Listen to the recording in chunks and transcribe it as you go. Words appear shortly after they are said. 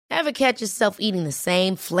Ever catch yourself eating the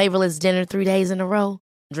same flavorless dinner 3 days in a row?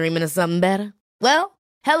 Dreaming of something better? Well,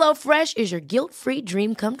 HelloFresh is your guilt-free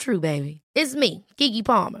dream come true, baby. It's me, Keke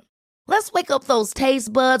Palmer. Let's wake up those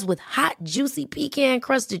taste buds with hot, juicy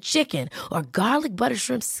pecan-crusted chicken or garlic butter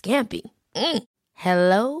shrimp scampi.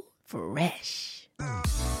 Hello Fresh.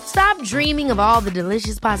 Stop dreaming of all the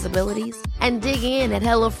delicious possibilities and dig in at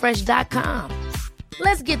HelloFresh.com.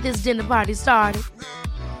 Let's get this dinner party started.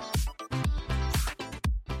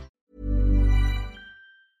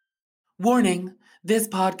 Warning, this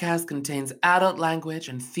podcast contains adult language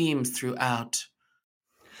and themes throughout.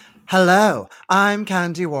 Hello, I'm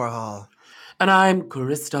Candy Warhol. And I'm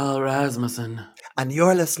Crystal Rasmussen. And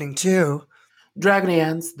you're listening to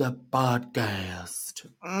Dragonians, the podcast.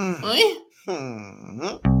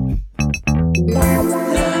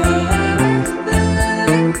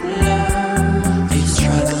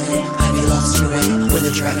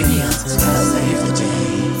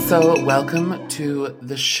 So, welcome to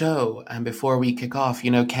the show. And before we kick off,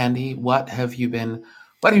 Candy, what have you been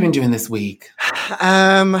doing this week?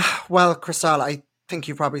 Well, Crystal, I think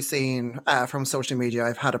you've probably seen from social media,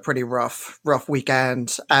 I've had a pretty rough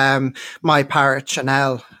weekend. My parrot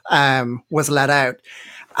Chanel was let out,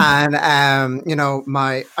 and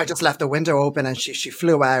I just left the window open and she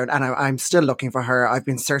flew out, and I'm still looking for her. I've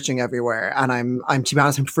been searching everywhere, and I'm to be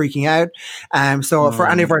honest, I'm freaking out. So for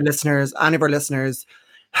any of our listeners,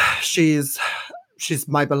 she's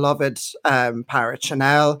my beloved parrot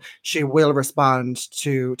Chanel. She will respond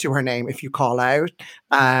to her name if you call out.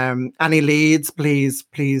 Any leads, please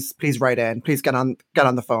write in. Please get on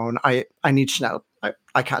the phone. I need Chanel.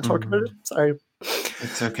 I can't talk about it. Sorry.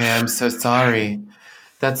 It's okay. I'm so sorry.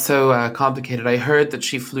 That's so complicated. I heard that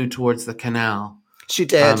she flew towards the canal. She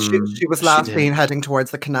did. She was last seen heading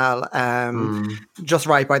towards the canal, just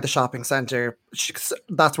right by the shopping centre.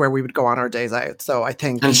 That's where we would go on our days out. So I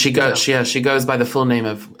think, and she goes by the full name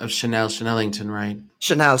of Chanel Chanellington, right?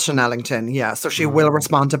 Chanel Chanellington, yeah. So she will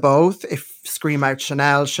respond to both. If scream out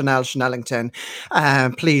Chanel Chanellington,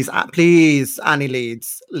 please, any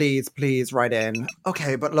leads, please write in.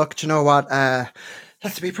 Okay, but look, do you know what?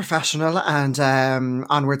 Let's be professional and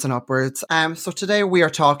onwards and upwards. So today we are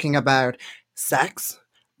talking about sex,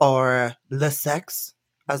 or le sexe,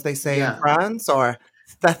 as they say in France, or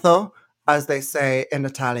stetho, as they say in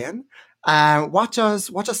Italian. What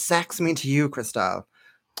does sex mean to you, Crystal?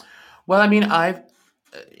 Well, I mean,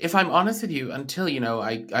 if I'm honest with you, until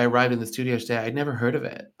I arrived in the studio today, I'd never heard of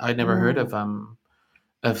it. I'd never heard of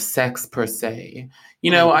sex per se.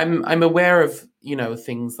 I'm aware of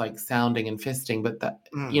things like sounding and fisting, but that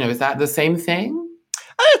is that the same thing?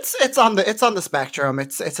 It's on the spectrum.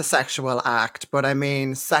 It's a sexual act, but I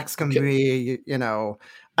mean, sex can be,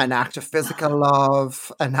 an act of physical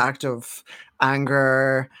love, an act of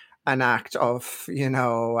anger, an act of,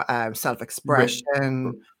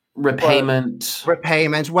 self-expression, repayment.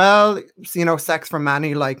 Well, sex for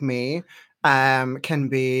many like me can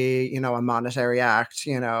be, a monetary act,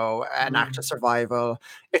 an act of survival.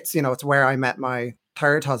 It's where I met my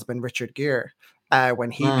third husband, Richard Gere.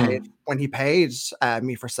 When he paid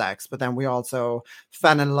me for sex, but then we also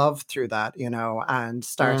fell in love through that, and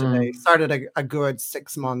started a good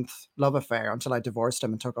 6-month love affair until I divorced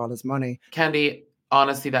him and took all his money. Candy,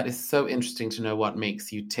 honestly, that is so interesting to know what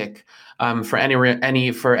makes you tick. For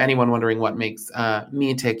anyone wondering what makes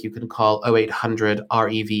me tick, you can call 0800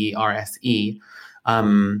 REVRSE,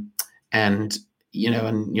 and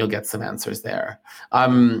you'll get some answers there.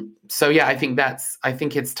 So yeah, I think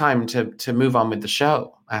it's time to move on with the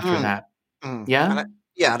show after that. Yeah?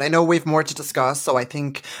 And I know we've more to discuss, so I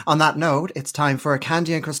think on that note, it's time for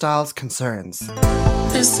Candy and Crystal's Concerns.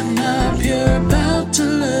 Listen up, you're about to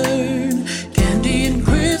learn Candy and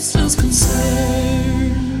Crystal's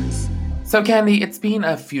Concerns. So Candy, it's been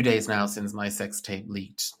a few days now since my sex tape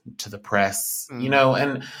leaked to the press,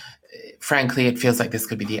 and frankly, it feels like this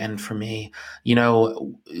could be the end for me.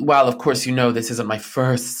 While of course, this isn't my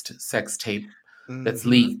first sex tape that's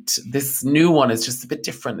leaked. This new one is just a bit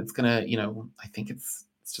different. It's gonna, I think it's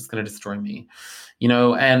just gonna destroy me.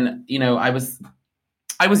 And I was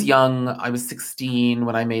young. I was 16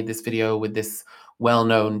 when I made this video with this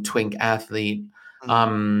well-known twink athlete.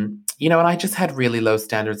 And I just had really low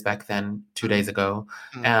standards back then, 2 days ago.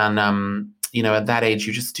 And at that age,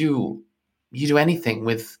 you do anything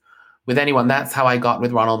with anyone. That's how I got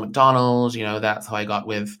with Ronald McDonald. That's how I got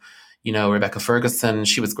with, Rebecca Ferguson.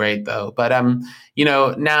 She was great though. But,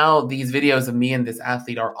 now these videos of me and this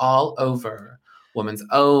athlete are all over Woman's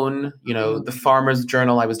Own, the Farmer's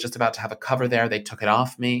Journal. I was just about to have a cover there. They took it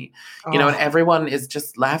off me, and everyone is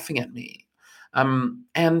just laughing at me. And,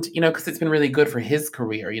 because it's been really good for his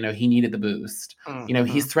career, he needed the boost.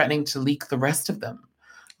 He's threatening to leak the rest of them,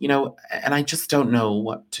 and I just don't know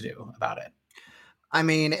what to do about it. I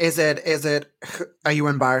mean, are you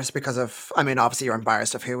embarrassed obviously you're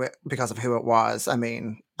embarrassed because of who it was. I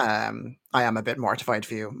mean, I am a bit mortified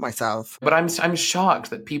for you myself. But I'm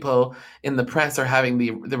shocked that people in the press are having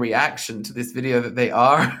the reaction to this video that they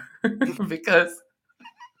are, because,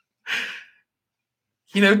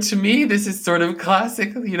 to me, this is sort of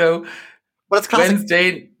classic, Well, it's classic.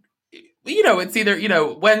 Wednesday, it's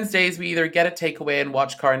either, Wednesdays we either get a takeaway and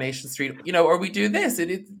watch Coronation Street, or we do this.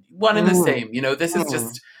 It's one and the same.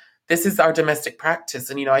 This is our domestic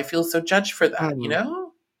practice. And, I feel so judged for that,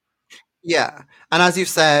 Yeah. And as you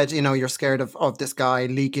said, you're scared of this guy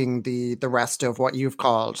leaking the rest of what you've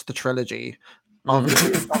called the trilogy of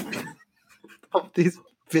these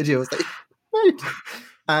videos that you made.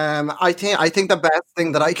 I think the best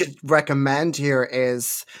thing that I could recommend here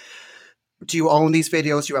is, do you own these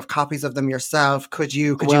videos? Do you have copies of them yourself?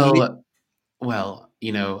 Well,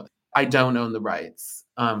 I don't own the rights.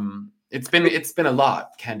 It's been a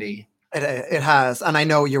lot, Candy. It has, and I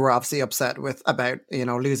know you were obviously upset about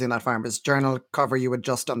losing that Farmers Journal cover you had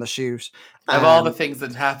just on the shoot. Of all the things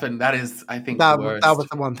that happened, that is, I think, the worst. That was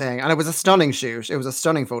the one thing, and it was a stunning shoot. It was a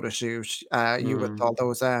stunning photo shoot. You with all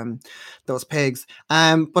those pigs.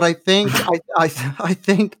 But I think I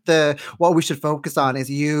think what we should focus on is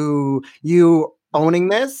you owning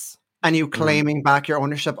this and you claiming back your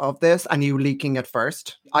ownership of this and you leaking it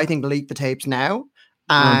first. I think leak the tapes now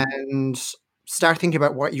and start thinking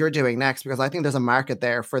about what you're doing next, because I think there's a market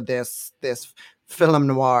there for this film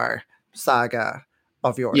noir saga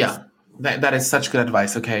of yours. Yeah, that is such good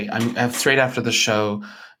advice. Okay, I'm straight after the show.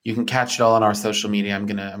 You can catch it all on our social media. I'm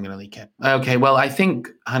gonna leak it. Okay, well, I think,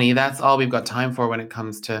 honey, that's all we've got time for when it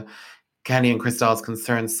comes to Candy and Crystal's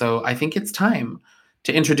concerns. So I think it's time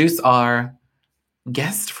to introduce our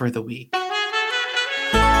guest for the week.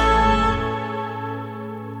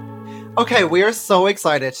 Okay, we are so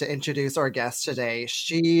excited to introduce our guest today.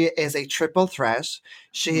 She is a triple threat.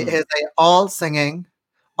 She is a all singing,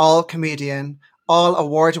 all comedian, all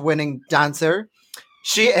award-winning dancer.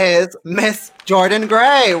 She is Miss Jordan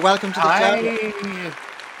Gray. Welcome to the show.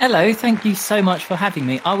 Hello, thank you so much for having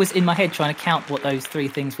me. I was in my head trying to count what those three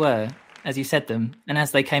things were as you said them, and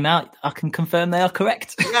as they came out, I can confirm they are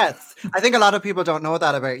correct. Yes, I think a lot of people don't know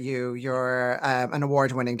that about you. You're an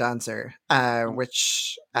award-winning dancer,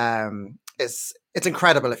 which it's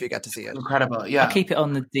incredible if you get to see it. Incredible, yeah. I'll keep it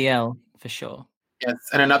on the DL for sure. Yes,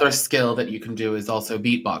 and another skill that you can do is also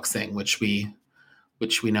beatboxing, which we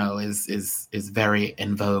know is very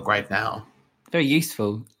in vogue right now. Very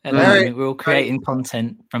useful. At the moment, we're all creating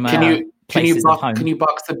content from our places at home. Can you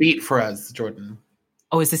box a beat for us, Jordan?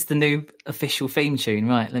 Oh, is this the new official theme tune?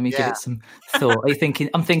 Right, let me give it some thought. Are you thinking?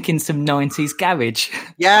 I'm thinking some 90s garage.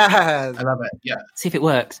 Yeah, I love it. Yeah. See if it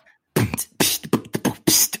works.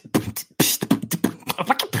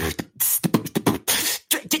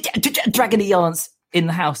 Dragging the yarns in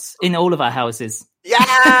the house, in all of our houses.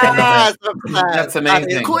 Yes! That's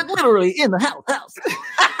amazing. Quite literally in the house.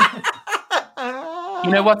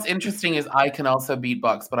 You know what's interesting is I can also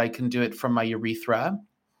beatbox, but I can do it from my urethra.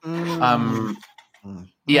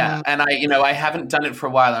 Yeah, and I haven't done it for a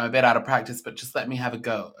while. I'm a bit out of practice, but just let me have a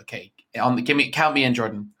go. Okay, count me in,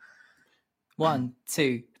 Jordan. 1,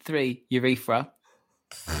 2, 3, urethra.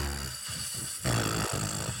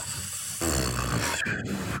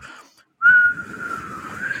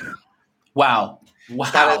 Wow,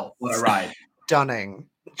 what a ride! Stunning.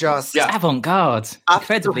 Just avant-garde.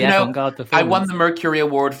 Incredibly avant-garde performance. I won the Mercury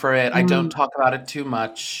Award for it. I don't talk about it too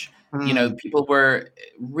much. People were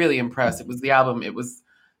really impressed. It was the album. It was,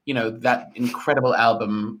 that incredible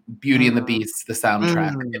album, Beauty and the Beast, the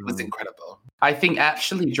soundtrack. It was incredible. I think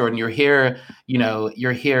actually, Jordan, you're here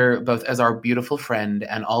both as our beautiful friend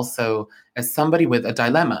and also as somebody with a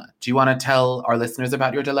dilemma. Do you want to tell our listeners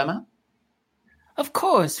about your dilemma? Of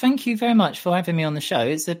course. Thank you very much for having me on the show.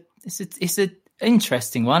 It's a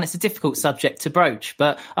interesting one. It's a difficult subject to broach,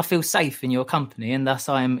 but I feel safe in your company, and thus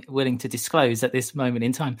I am willing to disclose at this moment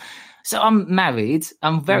in time. So I'm married.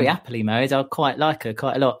 I'm very happily married. I quite like her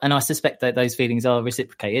quite a lot, and I suspect that those feelings are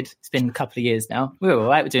reciprocated. It's been a couple of years now. We're all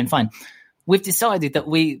right. We're doing fine. We've decided that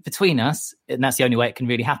between us, and that's the only way it can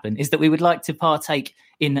really happen, is that we would like to partake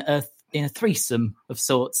in a threesome of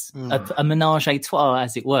sorts, a menage a trois,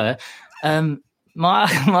 as it were.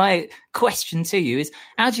 My question to you is,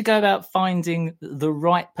 how do you go about finding the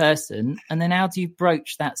right person, and then how do you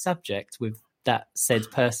broach that subject with that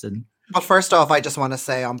said person? Well, first off, I just want to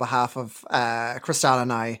say on behalf of Crystal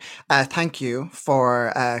and I, thank you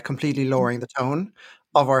for completely lowering the tone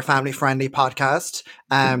of our family-friendly podcast.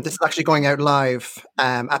 This is actually going out live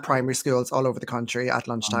at primary schools all over the country at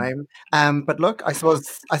lunchtime. But look, I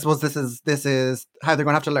suppose this is how they're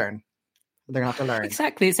going to have to learn. They're going to have to learn.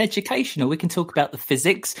 Exactly. It's educational. We can talk about the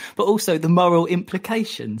physics, but also the moral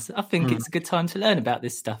implications. I think it's a good time to learn about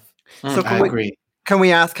this stuff. So I agree. Can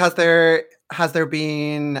we ask, has there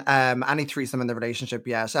been any threesome in the relationship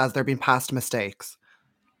yet? Has there been past mistakes?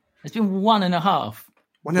 There's been 1.5. One and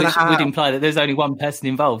a which half. would imply that there's only one person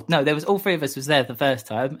involved. No, there was all three of us was there the first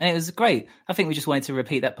time, and it was great. I think we just wanted to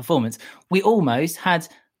repeat that performance. We almost had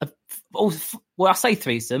I say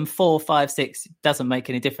threesome, 4, 5, 6 doesn't make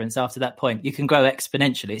any difference after that point. You can grow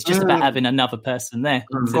exponentially. It's just about having another person there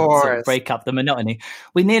to sort of break up the monotony.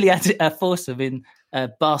 We nearly had a foursome in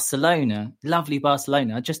Barcelona, lovely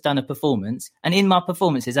Barcelona. I'd just done a performance, and in my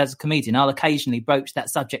performances as a comedian, I'll occasionally broach that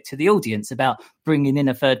subject to the audience about bringing in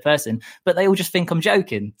a third person, but they all just think I'm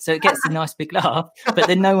joking. So it gets a nice big laugh, but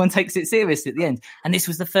then no one takes it seriously at the end. And this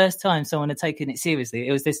was the first time someone had taken it seriously.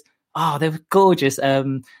 It was this, they were gorgeous,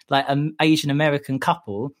 like an Asian American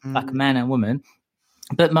couple, like a man and woman.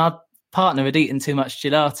 But my partner had eaten too much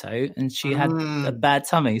gelato and she had a bad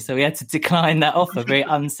tummy, so we had to decline that offer very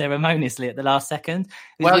unceremoniously at the last second.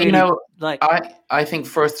 Well, really, I think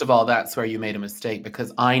first of all, that's where you made a mistake,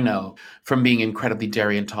 because I know from being incredibly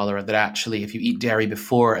dairy intolerant that actually if you eat dairy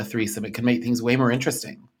before a threesome, it can make things way more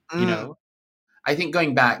interesting, you know? I think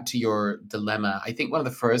going back to your dilemma, I think one of the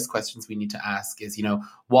first questions we need to ask is,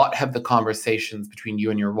 what have the conversations between you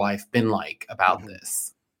and your wife been like about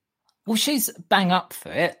this? Well, she's bang up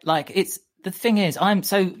for it. Like, the thing is,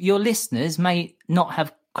 so your listeners may not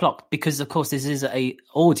have clocked, because of course this is a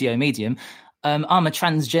audio medium. I'm a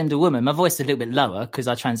transgender woman. My voice is a little bit lower because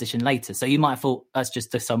I transitioned later. So you might have thought that's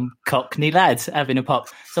just some cockney lad having a pop.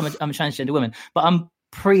 So I'm a transgender woman, but I'm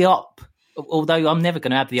pre-op. Although I'm never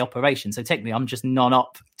going to have the operation, so technically I'm just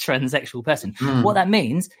non-op transsexual person. What that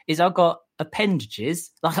means is I've got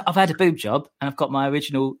appendages, like I've had a boob job and I've got my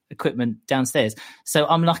original equipment downstairs. So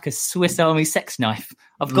I'm like a Swiss Army sex knife.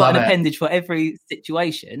 I've got an appendage for every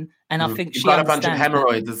situation, and I think you've got a bunch of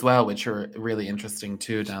hemorrhoids as well, which are really interesting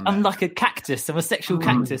too down there. I'm like a cactus. I'm a sexual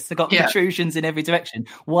cactus. I've got protrusions in every direction.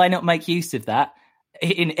 Why not make use of that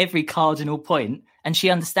in every cardinal point? And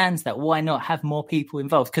she understands that. Why not have more people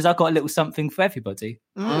involved? Because I've got a little something for everybody.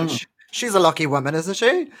 She's a lucky woman, isn't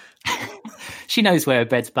she? She knows where her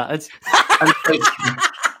bread's buttered.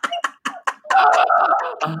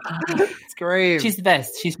 It's great. She's the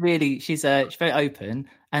best. She's very open,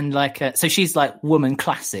 and so she's like woman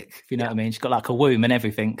classic, if you know what I mean. She's got like a womb and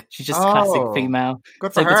everything. She's just classic female.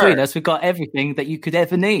 Good for her. Between us, we've got everything that you could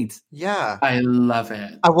ever need. Yeah. I love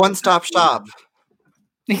it. A one-stop shop.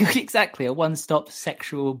 Exactly, a one-stop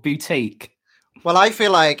sexual boutique. Well, I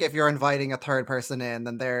feel like if you're inviting a third person in,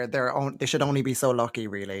 then they should only be so lucky,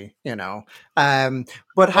 really, But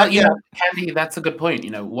Candy, that's a good point.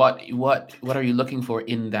 What are you looking for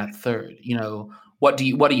in that third? What do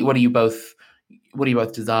you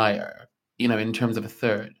both desire? In terms of a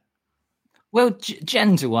third. Well,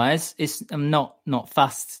 gender-wise, I'm not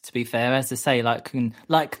fussed, to be fair. As I say,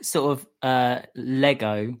 like sort of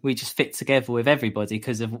Lego, we just fit together with everybody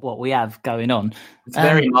because of what we have going on. It's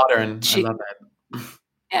very modern. I love it.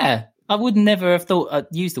 Yeah, I would never have thought I'd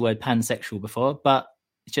used the word pansexual before, but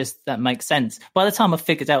it's just that makes sense. By the time I've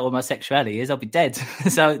figured out what my sexuality is, I'll be dead.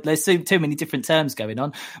 So there's too many different terms going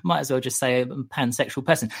on. Might as well just say I'm a pansexual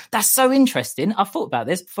person. That's so interesting. I thought about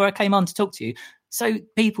this before I came on to talk to you. So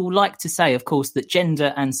people like to say, of course, that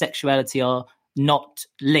gender and sexuality are not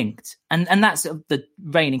linked. And that's the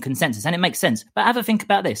reigning consensus. And it makes sense. But have a think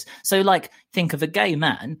about this. So think of a gay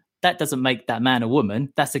man. That doesn't make that man a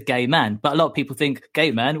woman. That's a gay man. But a lot of people think,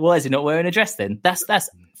 gay man, why is he not wearing a dress then? That's 50s,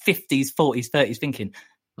 40s, 30s thinking.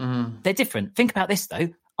 They're different. Think about this, though.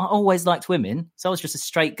 I always liked women, so I was just a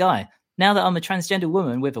straight guy. Now that I'm a transgender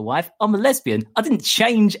woman with a wife, I'm a lesbian. I didn't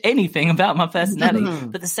change anything about my personality,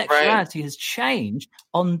 but the sexuality has changed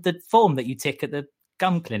on the form that you tick at the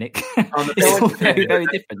gum clinic. It's all very, very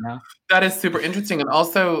different now. That is super interesting. And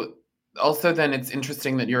also then it's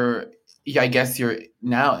interesting that you're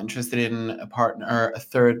now interested in a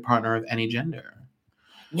third partner of any gender.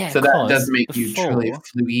 Yeah, so that does make you truly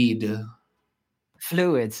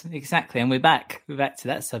fluid. Exactly. And we're back to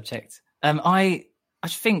that subject. I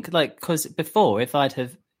think because before, if I'd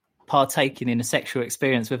have partaken in a sexual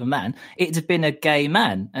experience with a man, it'd have been a gay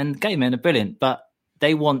man, and gay men are brilliant, but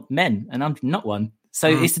they want men and I'm not one. So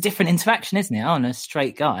it's a different interaction, isn't it? I'm a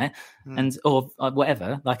straight guy or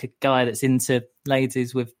whatever, like a guy that's into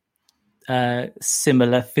ladies with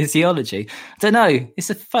similar physiology. I don't know. It's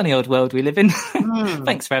a funny old world we live in.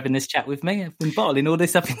 Thanks for having this chat with me. I've been bottling all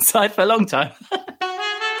this up inside for a long time.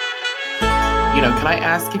 can I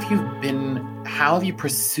ask if how have you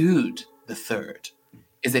pursued the third?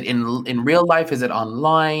 Is it in real life? Is it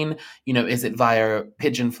online? Is it via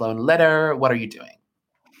pigeon-flown letter? What are you doing?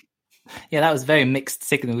 Yeah, that was very mixed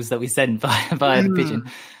signals that we sent via the pigeon.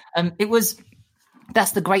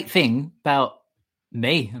 That's the great thing about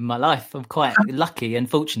me and my life. I'm quite lucky and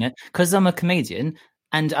fortunate because I'm a comedian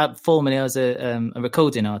and formerly I was a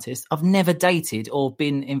recording artist. I've never dated or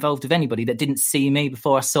been involved with anybody that didn't see me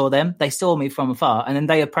before I saw them. They saw me from afar and then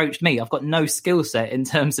they approached me. I've got no skill set in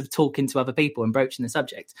terms of talking to other people and broaching the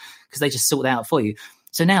subject because they just sort it out for you.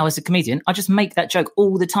 So now as a comedian, I just make that joke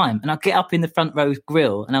all the time and I'll get up in the front row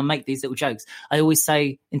grill and I'll make these little jokes. I always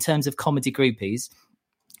say in terms of comedy groupies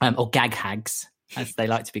or gag hags, as they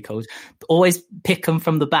like to be called, always pick them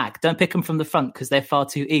from the back. Don't pick them from the front because they're far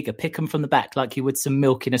too eager. Pick them from the back like you would some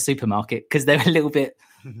milk in a supermarket because they're a little bit,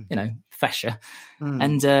 fresher.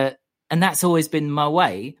 And that's always been my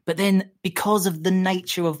way. But then because of the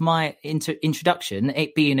nature of my introduction,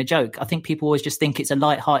 it being a joke, I think people always just think it's a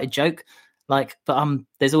light-hearted joke. But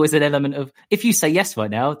there's always an element of, if you say yes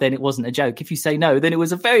right now, then it wasn't a joke. If you say no, then it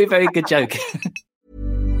was a very, very good joke.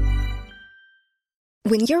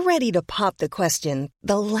 When you're ready to pop the question,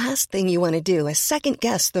 the last thing you want to do is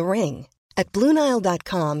second-guess the ring. At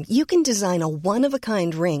BlueNile.com, you can design a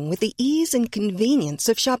one-of-a-kind ring with the ease and convenience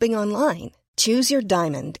of shopping online. Choose your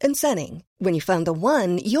diamond and setting. When you find the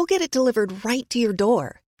one, you'll get it delivered right to your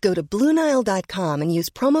door. Go to BlueNile.com and use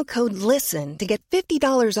promo code LISTEN to get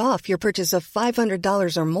 $50 off your purchase of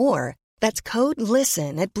 $500 or more. That's code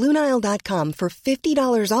LISTEN at BlueNile.com for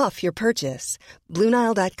 $50 off your purchase.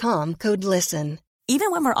 BlueNile.com, code LISTEN.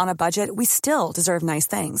 Even when we're on a budget, we still deserve nice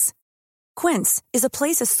things. Quince is a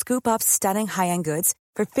place to scoop up stunning high-end goods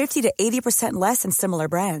for 50 to 80% less than similar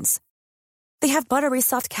brands. They have buttery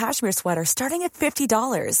soft cashmere sweaters starting at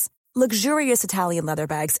 $50, luxurious Italian leather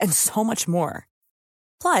bags, and so much more.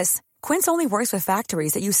 Plus, Quince only works with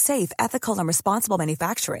factories that use safe, ethical, and responsible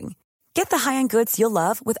manufacturing. Get the high-end goods you'll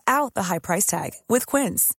love without the high price tag with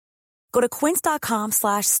Quince. Go to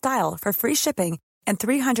quince.com/style for free shipping and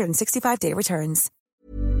 365-day returns.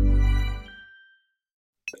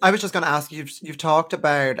 I was just going to ask you, you've talked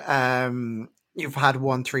about you've had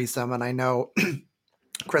one threesome, and I know,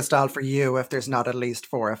 Crystal, for you, if there's not at least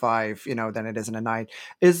 4 or 5, then it isn't a night.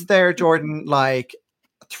 Is there, Jordan, like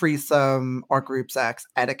threesome or group sex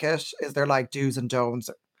etiquette? Is there like do's and don'ts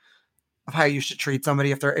of how you should treat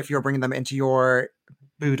somebody if you're bringing them into your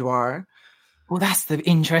boudoir? Well, that's the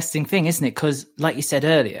interesting thing, isn't it? Because like you said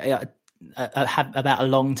earlier, about a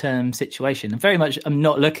long-term situation. I'm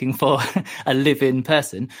not looking for a live-in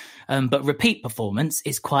person, but repeat performance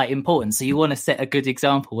is quite important. So you want to set a good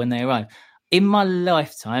example when they arrive. In my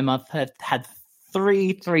lifetime, I've had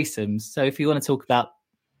 3 threesomes. So if you want to talk about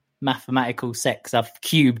mathematical sex, I've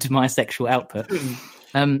cubed my sexual output.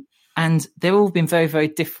 And they've all been very, very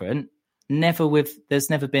different. There's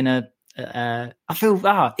never been I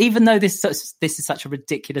feel even though this is such a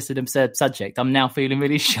ridiculous and absurd subject, I'm now feeling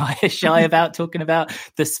really shy about talking about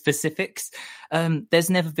the specifics. There's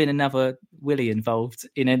never been another Willie involved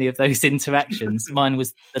in any of those interactions. Mine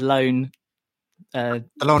was the lone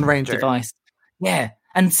ranger device. Yeah.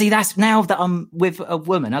 And see, that's now that I'm with a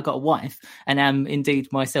woman, I got a wife and am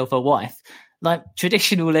indeed myself a wife. Like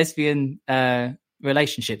traditional lesbian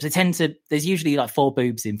relationships, there's usually like 4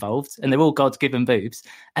 boobs involved and they're all God-given boobs.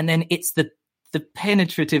 And then it's the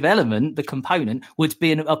penetrative element, the component would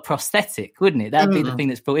be a prosthetic, wouldn't it? That'd be the thing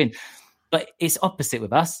that's brought in. But it's opposite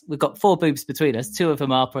with us. We've got 4 boobs between us. 2 of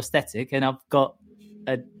them are prosthetic and I've got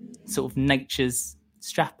a sort of nature's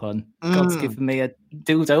strap on. God's given me a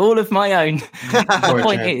dildo all of my own. The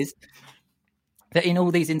point is that in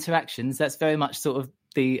all these interactions, that's very much sort of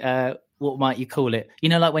the what might you call it?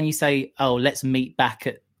 Like when you say, "Oh, let's meet back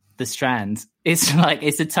at the Strand." It's like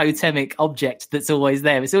it's a totemic object that's always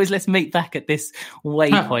there. It's always let's meet back at this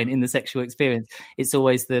waypoint in the sexual experience. It's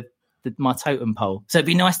always my totem pole. So it'd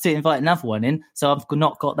be nice to invite another one in. So I've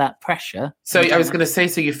not got that pressure. So I was going to say,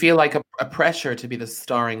 so you feel like a pressure to be the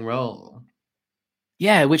starring role.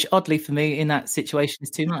 Yeah, which oddly for me in that situation is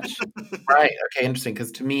too much. Right. Okay. Interesting.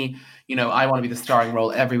 Because to me, I want to be the starring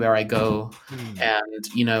role everywhere I go,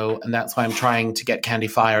 and that's why I'm trying to get Candy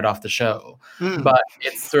fired off the show. But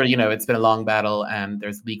it's sort of, it's been a long battle, and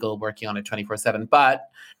there's legal working on it 24/7. But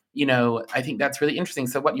I think that's really interesting.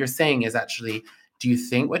 So what you're saying is actually, do you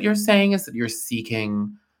think what you're saying is that you're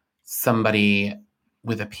seeking somebody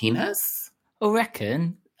with a penis? I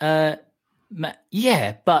reckon.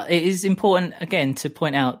 Yeah, but it is important again to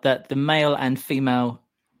point out that the male and female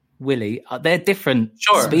Willie they're different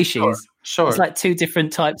species. Sure. It's like 2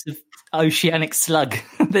 different types oceanic slug.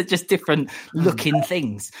 They're just different looking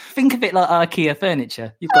things. Think of it like IKEA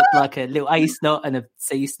furniture. You've got like a little A slot and a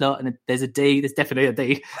C slot, and there's a D. There's definitely a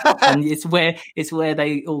D, and it's where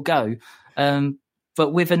they all go.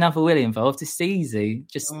 But with another Willie involved, it's easy,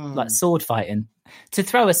 just like sword fighting. To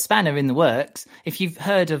throw a spanner in the works, if you've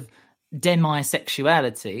heard of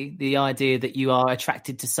demisexuality, the idea that you are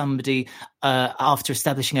attracted to somebody after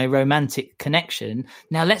establishing a romantic connection.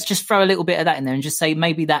 Now let's just throw a little bit of that in there and just say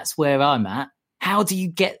maybe that's where I'm at. How do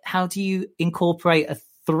you incorporate a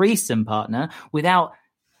threesome partner without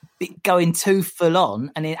going too full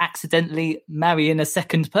on and then accidentally marrying a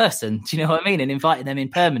second person? Do you know what I mean? And inviting them in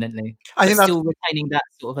permanently. I think still retaining that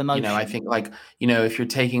sort of emotion. I think if you're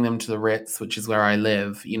taking them to the Ritz, which is where I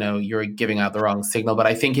live, you're giving out the wrong signal. But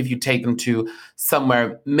I think if you take them to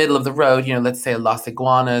somewhere middle of the road, let's say Las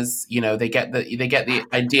Iguanas, they get the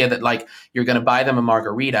idea that like you're going to buy them a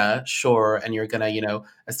margarita, sure, and you're going to,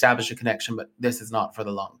 establish a connection, but this is not for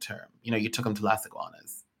the long term. You took them to Las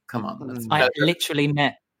Iguanas. Come on. I literally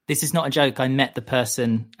met. This is not a joke. I met the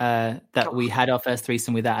person that we had our first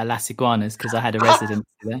threesome with at Las Iguanas because I had a residency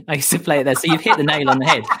there. I used to play it there. So you've hit the nail on the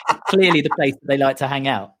head. Clearly the place that they like to hang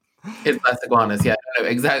out. It's Las Iguanas, yeah, no,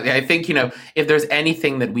 exactly. I think, if there's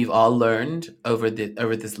anything that we've all learned over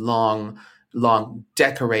this long,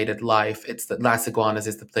 decorated life, it's that Las Iguanas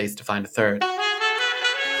is the place to find a third.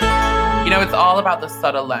 It's all about the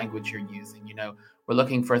subtle language you're using. We're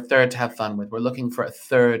looking for a third to have fun with. We're looking for a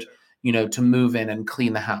third to move in and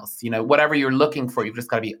clean the house. Whatever you're looking for, you've just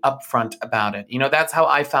got to be upfront about it. That's how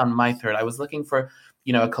I found my third. I was looking for,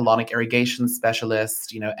 a colonic irrigation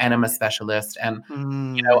specialist, enema specialist. And,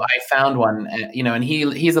 I found one, and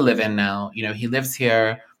he's a live-in now. He lives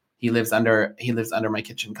here. He lives under my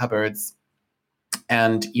kitchen cupboards.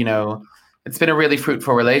 And, it's been a really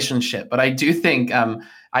fruitful relationship. But I do think,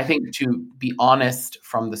 to be honest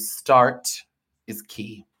from the start is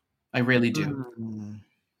key. I really do.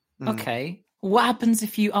 Okay. What happens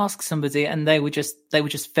if you ask somebody and they were just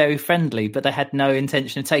very friendly, but they had no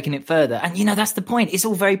intention of taking it further? And that's the point. It's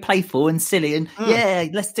all very playful and silly, and yeah,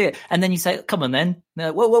 let's do it. And then you say, "Come on, then."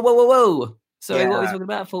 Whoa! Sorry, what are we talking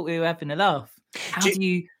about? I thought we were having a laugh. How do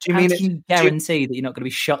you guarantee that you're not going to be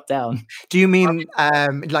shot down? Do you mean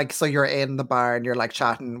so you're in the bar and you're like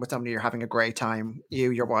chatting with somebody, you're having a great time,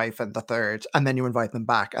 you, your wife, and the third, and then you invite them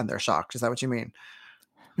back and they're shocked? Is that what you mean?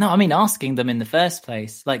 No, I mean asking them in the first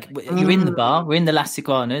place. Like, you're in the bar, we're in the Las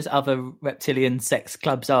Iguanas, other reptilian sex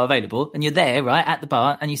clubs are available, and you're there, right, at the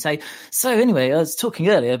bar, and you say, so anyway, I was talking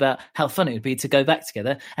earlier about how fun it would be to go back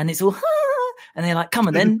together, and it's all, and they're like, come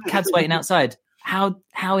on then, cab's waiting outside. How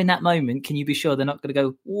in that moment can you be sure they're not going to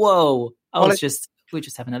go, whoa, we're just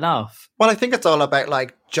having a laugh? Well, I think it's all about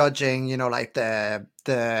like judging, like the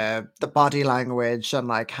body language and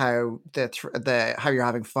like how how you're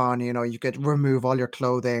having fun. You could remove all your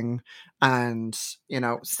clothing, and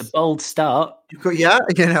it's a bold start.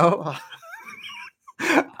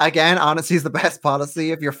 Again, honesty is the best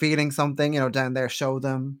policy. If you're feeling something, down there, show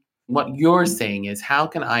them. What you're saying is, how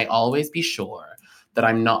can I always be sure that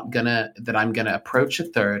I'm gonna approach a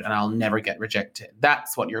third and I'll never get rejected?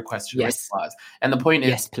 That's what your question was. And the point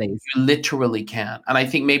is, yes, please. You literally can. And I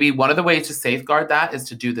think maybe one of the ways to safeguard that is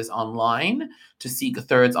to do this online, to seek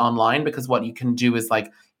thirds online, because what you can do is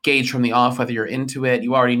like gauge from the off whether you're into it.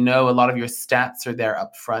 You already know a lot of your stats are there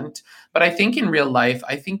up front. But I think in real life,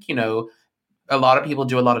 a lot of people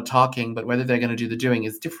do a lot of talking, but whether they're going to do the doing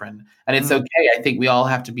is different. And it's okay. I think we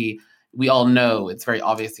all know it's a very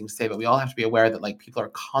obvious thing to say, but we all have to be aware that like people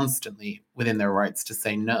are constantly within their rights to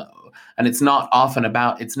say no. And it's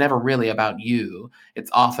never really about you. It's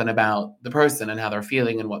often about the person and how they're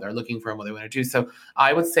feeling and what they're looking for and what they want to do. So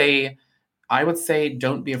I would say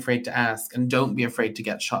don't be afraid to ask, and don't be afraid to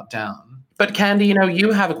get shot down. But Candy,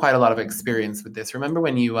 you have quite a lot of experience with this. Remember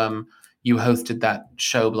when you hosted that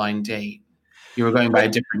show Blind Date? You were going by a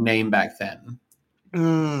different name back then.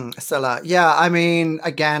 Scylla. Yeah, I mean,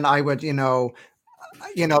 again, I would, the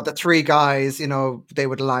three guys, they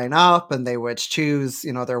would line up and they would choose,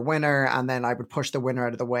 their winner, and then I would push the winner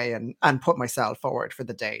out of the way and put myself forward for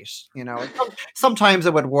the date. Sometimes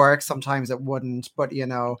it would work, sometimes it wouldn't, but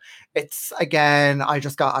it's, again, I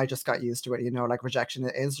just got used to it. Like rejection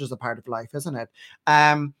is just a part of life, isn't it?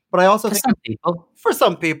 But I also think for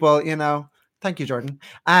some people, thank you, Jordan.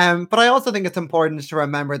 But I also think it's important to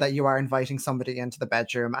remember that you are inviting somebody into the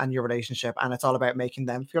bedroom and your relationship, and it's all about making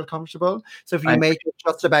them feel comfortable. So if you make it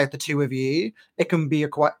just about the two of you, it can be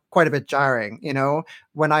quite a bit jarring.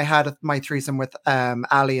 When I had my threesome with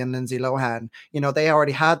Ali and Lindsay Lohan, they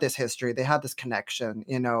already had this history, they had this connection,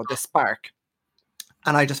 this spark.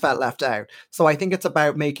 and I just felt left out. So I think it's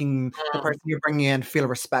about making the person you're bringing in feel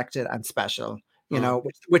respected and special, you know,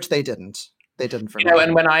 which they didn't. They didn't for You me. know,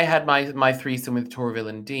 and when I had my threesome with Torville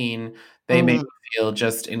and Dean, they made me feel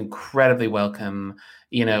just incredibly welcome,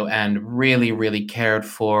 you know, and really, really cared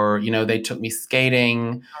for. You know, they took me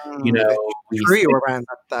skating. You know, they threw you around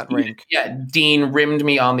that rink. Yeah, Dean rimmed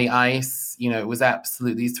me on the ice. You know, it was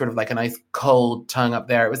absolutely sort of like a nice cold tongue up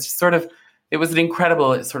there. It was just sort of, it was an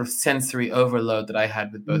incredible sort of sensory overload that I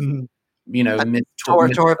had with both. You know,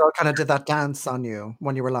 Torville kind of did that dance on you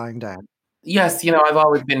when you were lying down. Yes, you know, I've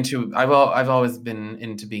always been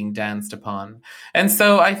into being danced upon. And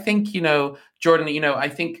so I think, you know, Jordan, you know, I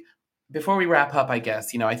think before we wrap up, I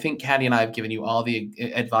guess, you know, I think Candy and I have given you all the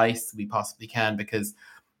advice we possibly can because,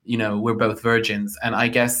 you know, we're both virgins. And I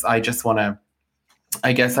guess I just want to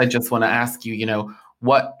ask you, you know,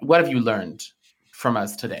 what have you learned from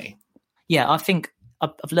us today? Yeah, I think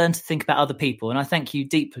I've learned to think about other people, and I thank you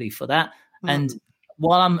deeply for that. And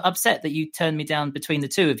while I'm upset that you turned me down between the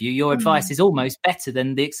two of you, your advice is almost better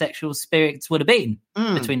than the sexual spirits would have been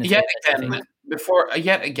between the two of us.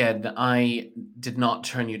 Yet again, I did not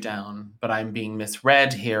turn you down, but I'm being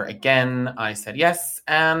misread here again. I said yes,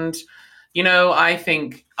 and you know, I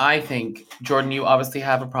think Jordan, you obviously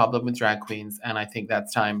have a problem with drag queens, and I think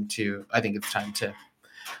it's time to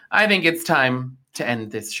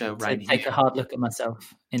end this show right here. Take a hard look at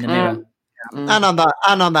myself in the mirror. And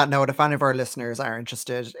on that note, if any of our listeners are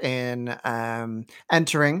interested in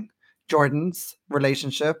entering Jordan's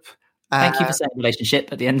relationship, thank you for saying relationship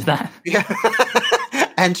at the end of that. Yeah,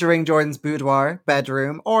 entering Jordan's boudoir,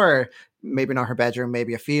 bedroom, or maybe not her bedroom,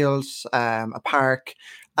 maybe a field, a park,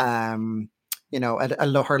 you know,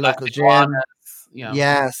 her local gym. Yeah.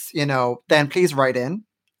 Yes, you know, then please write in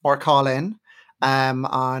or call in.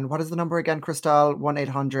 On what is the number again, Crystal?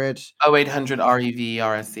 1-800 0800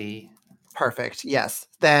 REV-RSE. Perfect. Yes.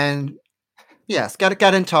 Then, yes, get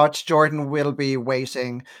in touch. Jordan will be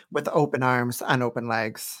waiting with open arms and open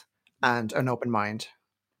legs and an open mind.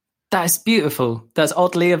 That's beautiful. That's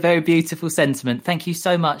oddly a very beautiful sentiment. Thank you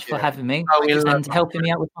so much for having me and helping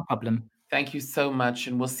me out with my problem. Thank you so much,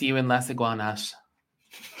 and we'll see you in Las Iguanas.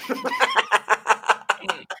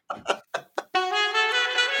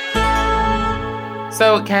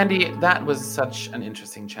 So, Candy, that was such an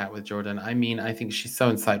interesting chat with Jordan. I mean, I think she's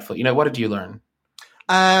so insightful. You know, what did you learn?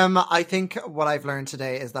 I think what I've learned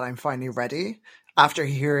today is that I'm finally ready. After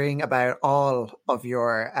hearing about all of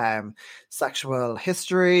your sexual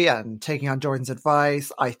history and taking on Jordan's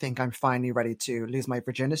advice, I think I'm finally ready to lose my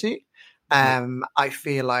virginity. I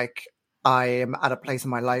feel like I am at a place in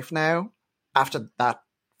my life now, after that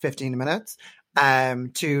 15 minutes,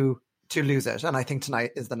 to lose it. And I think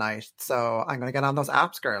tonight is the night. So I'm going to get on those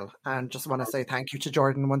apps, girl. And just want to say thank you to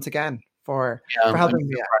Jordan once again for helping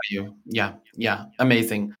me out. Yeah.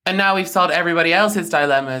 Amazing. And now we've solved everybody else's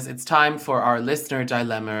dilemmas. It's time for our listener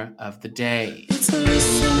dilemma of the day. It's the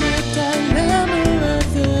listener dilemma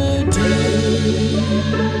of the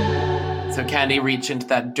day. So Candy, reach into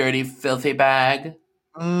that dirty, filthy bag.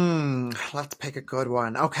 Let's pick a good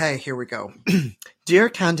one. Okay, here we go. Dear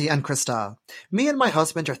Candy and Crystal, me and my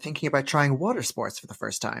husband are thinking about trying water sports for the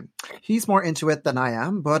first time. He's more into it than I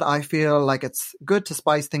am, but I feel like it's good to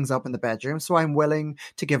spice things up in the bedroom, so I'm willing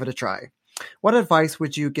to give it a try. What advice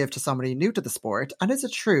would you give to somebody new to the sport? And is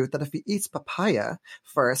it true that if he eats papaya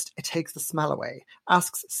first, it takes the smell away?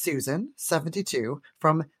 Asks Susan, 72,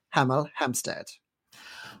 from Hemel Hempstead.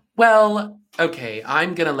 Well, okay,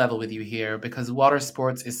 I'm going to level with you here because water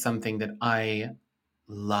sports is something that I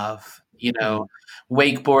love. You know,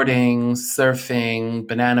 wakeboarding, surfing,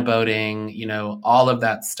 banana boating, you know, all of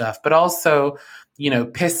that stuff. But also, you know,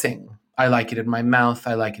 pissing. I like it in my mouth.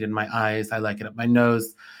 I like it in my eyes. I like it up my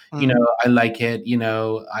nose. You know, I like it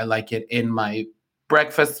in my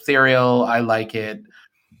breakfast cereal. I like it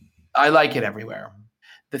everywhere.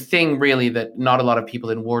 The thing really that not a lot of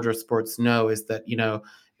people in water sports know is that, you know,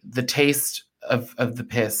 the taste of the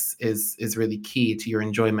piss is really key to your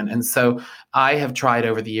enjoyment. And so I have tried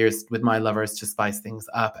over the years with my lovers to spice things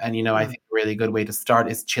up. And, you know, I think a really good way to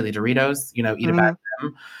start is chili Doritos, you know, eat a bag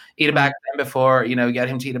of them before, you know, get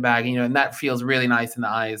him to eat a bag, you know, and that feels really nice in the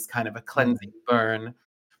eyes, kind of a cleansing burn.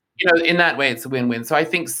 You know, in that way, it's a win-win. So I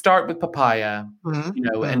think start with papaya, you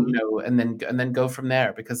know, and then go from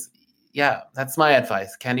there because, yeah, that's my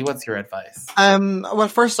advice. Candy, what's your advice? Well,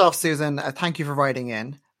 first off, Susan, thank you for writing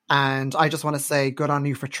in. And I just want to say good on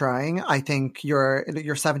you for trying. I think you're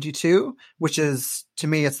 72, which is, to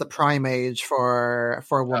me, it's the prime age for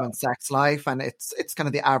a woman's sex life. And it's kind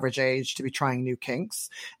of the average age to be trying new kinks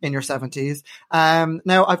in your 70s.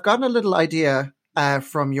 Now, I've gotten a little idea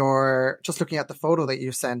from your, just looking at the photo that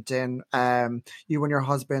you sent in, you and your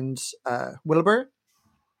husband, Wilbur.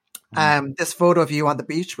 This photo of you on the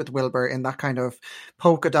beach with Wilbur in that kind of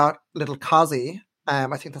polka dot little cozy.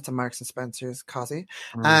 I think that's a Marks and Spencer's cozy.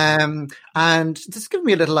 And just give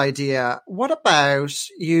me a little idea. What about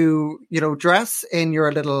you dress in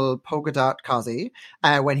your little polka dot cozy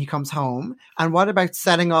when he comes home? And what about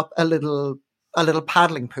setting up a little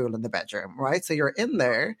paddling pool in the bedroom, right? So you're in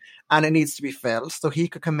there and it needs to be filled. So he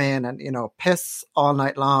could come in and, piss all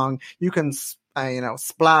night long. You can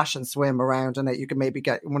splash and swim around in it. You can maybe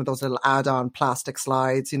get one of those little add-on plastic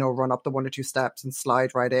slides, run up the 1 or 2 steps and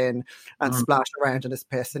slide right in and splash around in his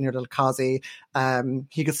piss in your little cozy.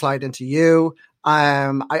 He could slide into you.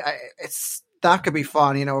 That could be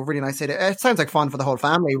fun, a really nice idea. It sounds like fun for the whole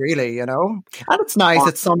family, really, And it's nice.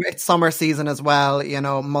 It's summer season as well,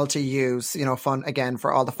 multi-use, fun again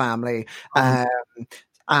for all the family.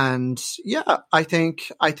 And yeah, I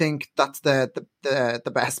think that's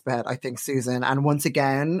the best bet, I think, Susan. And once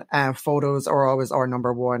again, photos are always our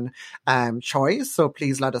number one choice. So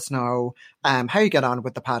please let us know how you get on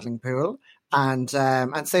with the paddling pool, and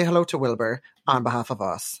say hello to Wilbur on behalf of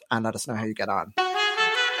us, and let us know how you get on.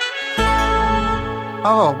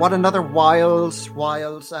 Oh, what another wild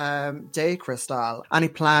day, Crystal. Any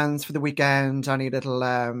plans for the weekend? Any little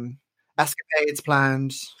escapades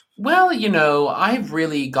planned? Well, I've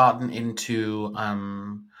really gotten into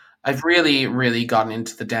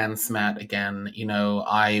the dance mat again.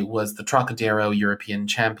 I was the Trocadero European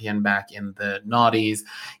champion back in the noughties,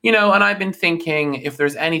 and I've been thinking, if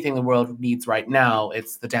there's anything the world needs right now,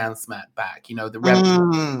 it's the dance mat back, the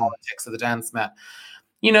revolutionary politics of the dance mat.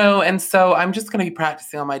 And so I'm just going to be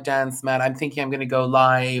practicing on my dance mat. I'm thinking I'm going to go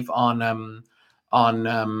live on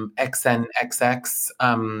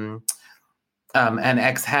XNXX, and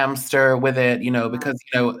X Hamster with it, because,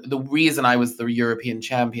 the reason I was the European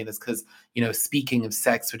champion is because, speaking of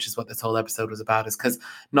sex, which is what this whole episode was about, is because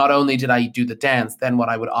not only did I do the dance, then what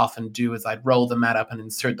I would often do is I'd roll the mat up and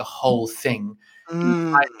insert the whole thing.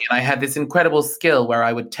 I had this incredible skill where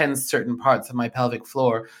I would tense certain parts of my pelvic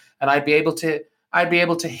floor, and I'd be able to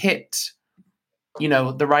hit,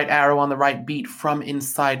 the right arrow on the right beat from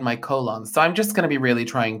inside my colon. So I'm just going to be really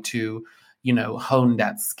trying to, hone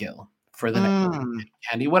that skill for the next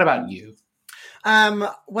Candy. What about you?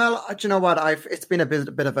 Well, do you know what? It's been a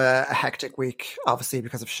bit of a hectic week, obviously,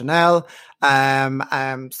 because of Chanel. So I'm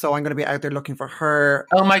going to be out there looking for her.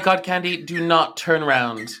 Oh my God, Candy! Do not turn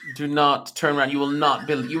around. Do not turn around. You will not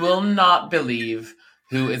believe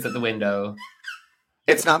who is at the window.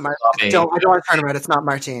 It's not Martine. I don't want to turn around. It's not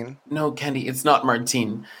Martine. No, Candy, it's not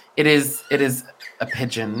Martine. It is a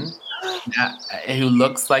pigeon who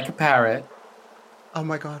looks like a parrot. Oh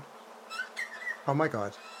my God.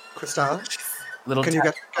 Crystal, can you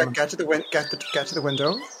get to the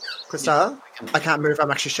window? Crystal, I can't move.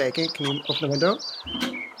 I'm actually shaking. Can you open the window?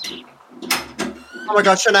 Oh my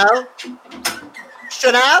God, Chanel!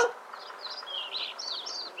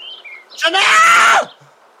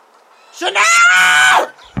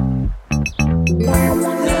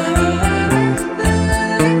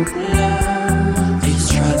 He's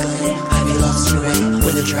struggling, I be lost away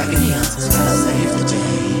with a dragon he answers to save the day.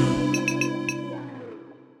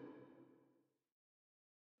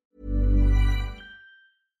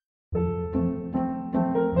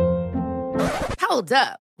 Hold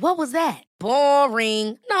up. What was that?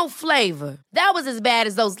 Boring. No flavor. That was as bad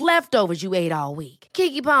as those leftovers you ate all week.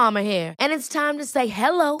 Keke Palmer here, and it's time to say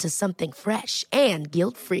hello to something fresh and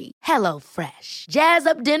guilt-free. Hello Fresh. Jazz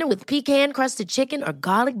up dinner with pecan-crusted chicken or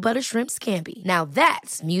garlic butter shrimp scampi. Now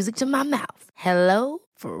that's music to my mouth. Hello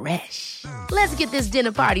Fresh. Let's get this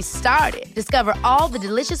dinner party started. Discover all the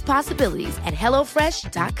delicious possibilities at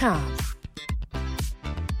HelloFresh.com.